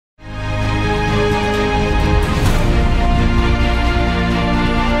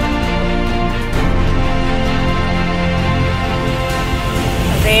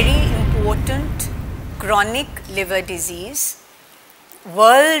chronic liver disease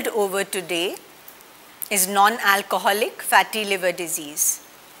world over today is non-alcoholic fatty liver disease.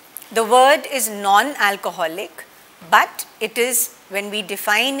 The word is non-alcoholic, but it is, when we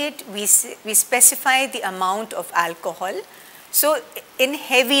define it, we specify the amount of alcohol. So in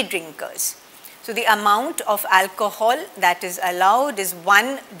heavy drinkers, so the amount of alcohol that is allowed is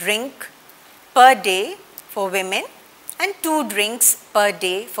 1 drink per day for women and 2 drinks per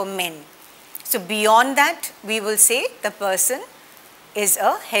day for men. So beyond that, we will say the person is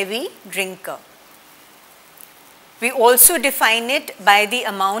a heavy drinker. We also define it by the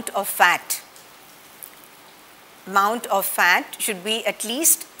amount of fat. Amount of fat should be at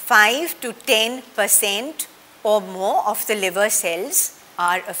least 5 to 10% or more of the liver cells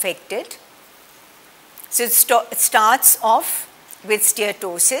are affected. So it starts off with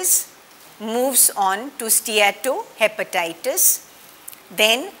steatosis, moves on to steatohepatitis,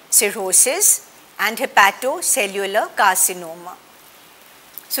 then cirrhosis and hepatocellular carcinoma.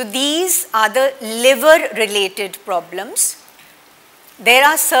 So these are the liver related problems. There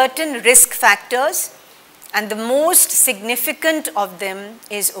are certain risk factors, and the most significant of them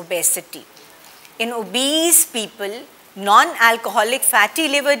is obesity. In obese people, non-alcoholic fatty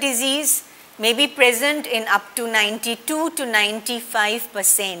liver disease may be present in up to 92 to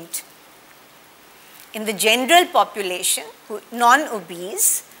 95%. In the general population,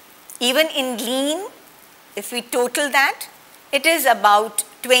 non-obese, even in lean, if we total that, it is about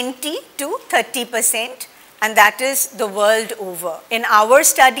 20 to 30%, and that is the world over. In our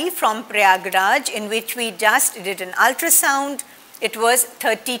study from Prayagraj, in which we just did an ultrasound, it was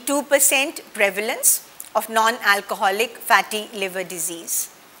 32% prevalence of non-alcoholic fatty liver disease.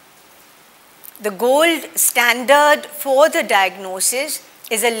 The gold standard for the diagnosis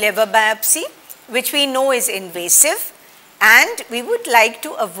is a liver biopsy, which we know is invasive, and we would like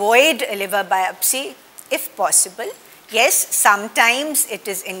to avoid a liver biopsy if possible. Yes, sometimes it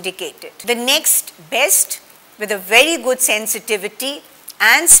is indicated. The next best, with a very good sensitivity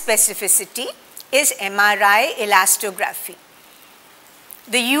and specificity, is MRI elastography.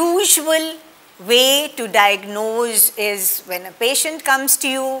 The usual way to diagnose is when a patient comes to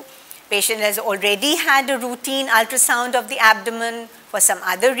you, patient has already had a routine ultrasound of the abdomen for some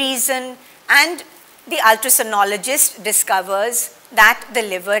other reason, and the ultrasonologist discovers that the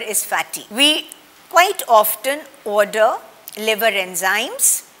liver is fatty. We quite often order liver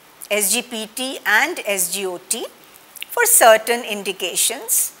enzymes, SGPT and SGOT, for certain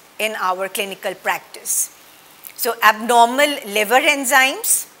indications in our clinical practice. So abnormal liver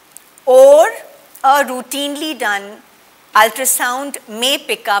enzymes or a routinely done ultrasound may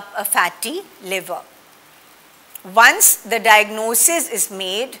pick up a fatty liver. Once the diagnosis is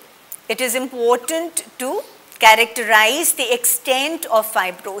made, it is important to characterize the extent of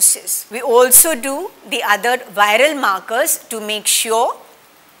fibrosis. We also do the other viral markers to make sure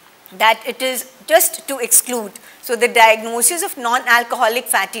that it is just to exclude. So the diagnosis of non-alcoholic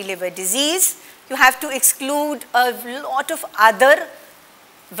fatty liver disease, you have to exclude a lot of other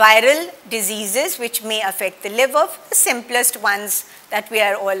viral diseases which may affect the liver. The simplest ones that we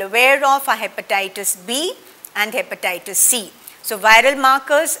are all aware of are hepatitis B and hepatitis C. So viral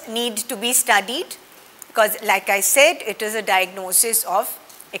markers need to be studied because, like I said, it is a diagnosis of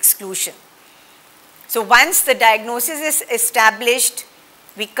exclusion. So once the diagnosis is established,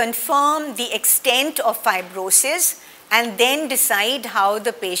 we confirm the extent of fibrosis and then decide how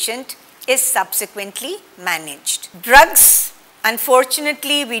the patient is subsequently managed. Drugs,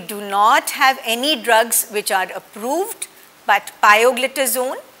 unfortunately, we do not have any drugs which are approved, but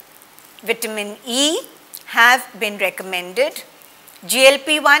pioglitazone, vitamin E have been recommended.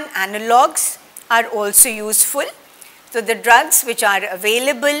 GLP-1 analogs are also useful. So the drugs which are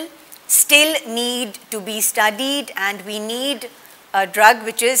available still need to be studied, and we need a drug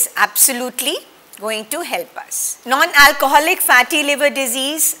which is absolutely going to help us. Non-alcoholic fatty liver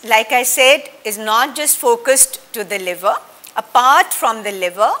disease, like I said, is not just focused to the liver. Apart from the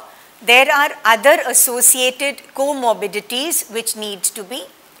liver, there are other associated comorbidities which need to be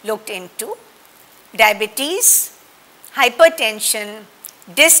looked into. Diabetes, hypertension,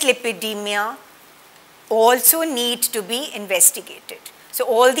 dyslipidemia also need to be investigated. So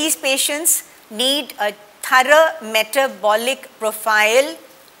all these patients need a thorough metabolic profile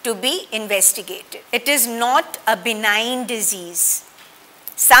to be investigated. It is not a benign disease.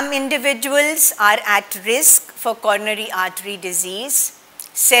 Some individuals are at risk for coronary artery disease,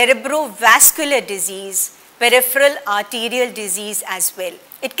 cerebrovascular disease, peripheral arterial disease as well.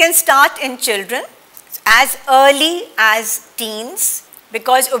 It can start in children as early as teens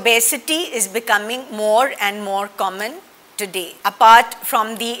because obesity is becoming more and more common today. Apart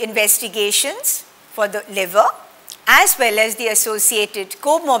from the investigations, for the liver, as well as the associated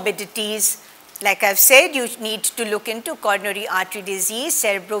comorbidities. Like I've said, you need to look into coronary artery disease,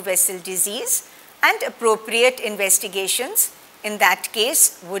 cerebrovessel disease, and appropriate investigations in that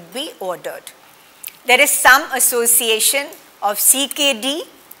case would be ordered. There is some association of CKD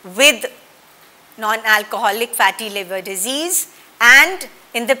with non-alcoholic fatty liver disease, and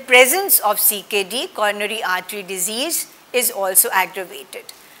in the presence of CKD, coronary artery disease is also aggravated.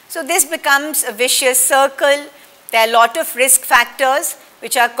 So this becomes a vicious circle. There are a lot of risk factors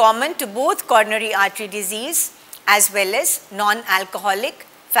which are common to both coronary artery disease as well as non-alcoholic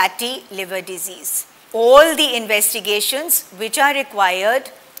fatty liver disease. All the investigations which are required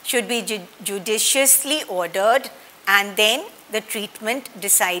should be judiciously ordered, and then the treatment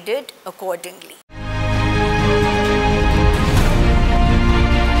decided accordingly.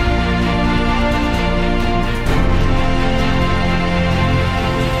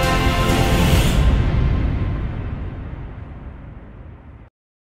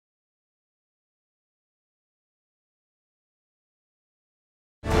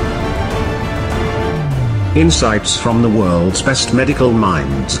 Insights from the world's best medical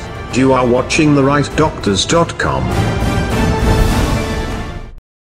minds. You are watching TheRightDoctors.com.